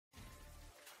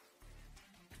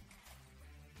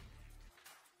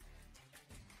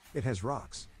It has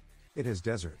rocks. It has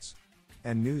deserts.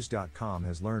 And News.com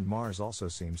has learned Mars also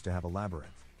seems to have a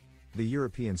labyrinth. The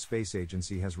European Space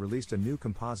Agency has released a new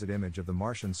composite image of the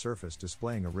Martian surface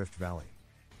displaying a rift valley.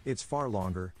 It's far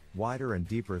longer, wider and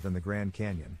deeper than the Grand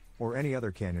Canyon, or any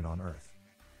other canyon on Earth.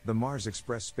 The Mars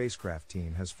Express spacecraft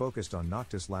team has focused on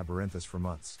Noctis Labyrinthus for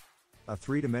months. A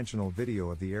three-dimensional video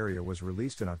of the area was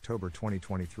released in October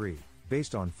 2023,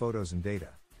 based on photos and data.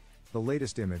 The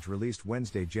latest image released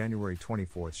Wednesday, January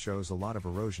 24 shows a lot of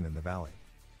erosion in the valley.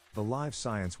 The Live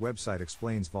Science website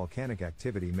explains volcanic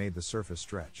activity made the surface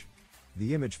stretch.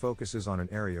 The image focuses on an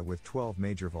area with 12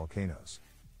 major volcanoes.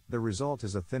 The result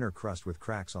is a thinner crust with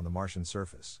cracks on the Martian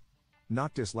surface.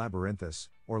 Noctis Labyrinthus,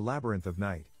 or Labyrinth of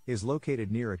Night, is located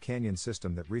near a canyon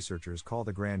system that researchers call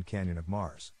the Grand Canyon of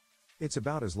Mars. It's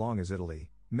about as long as Italy,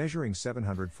 measuring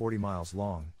 740 miles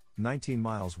long, 19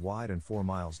 miles wide and 4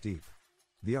 miles deep.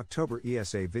 The October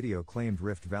ESA video claimed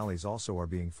rift valleys also are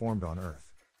being formed on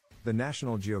Earth. The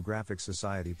National Geographic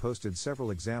Society posted several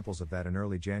examples of that in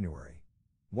early January.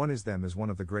 One is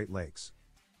one of the Great Lakes.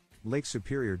 Lake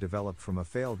Superior developed from a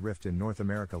failed rift in North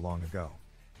America long ago.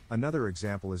 Another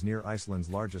example is near Iceland's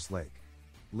largest lake.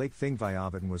 Lake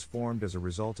Thingvallavatn was formed as a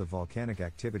result of volcanic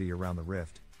activity around the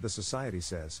rift, the Society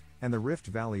says, and the Rift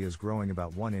Valley is growing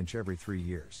about 1 inch every 3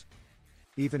 years.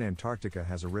 Even Antarctica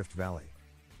has a rift valley.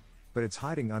 But it's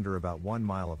hiding under about 1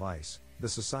 mile of ice, the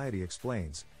Society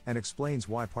explains, and explains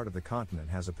why part of the continent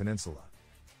has a peninsula.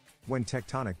 When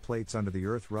tectonic plates under the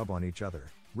Earth rub on each other,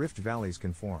 rift valleys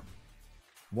can form.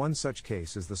 One such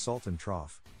case is the Salton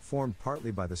Trough, formed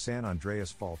partly by the San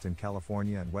Andreas Fault in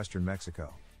California and western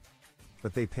Mexico.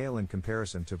 But they pale in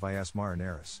comparison to Valles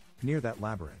Marineris, near that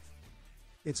labyrinth.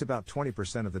 It's about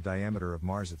 20% of the diameter of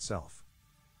Mars itself.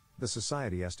 The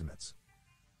Society estimates.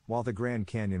 While the Grand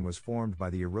Canyon was formed by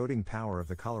the eroding power of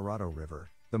the Colorado River,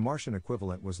 the Martian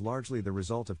equivalent was largely the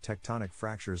result of tectonic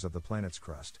fractures of the planet's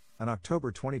crust, an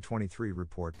October 2023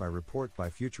 report by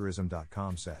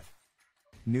Futurism.com said.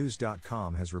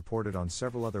 News.com has reported on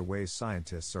several other ways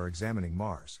scientists are examining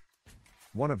Mars.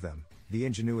 One of them, the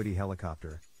Ingenuity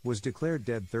helicopter, was declared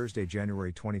dead Thursday,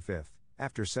 January 25,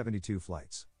 after 72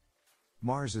 flights.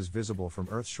 Mars is visible from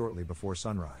Earth shortly before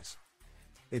sunrise.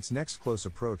 Its next close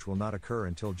approach will not occur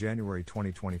until January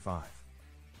 2025.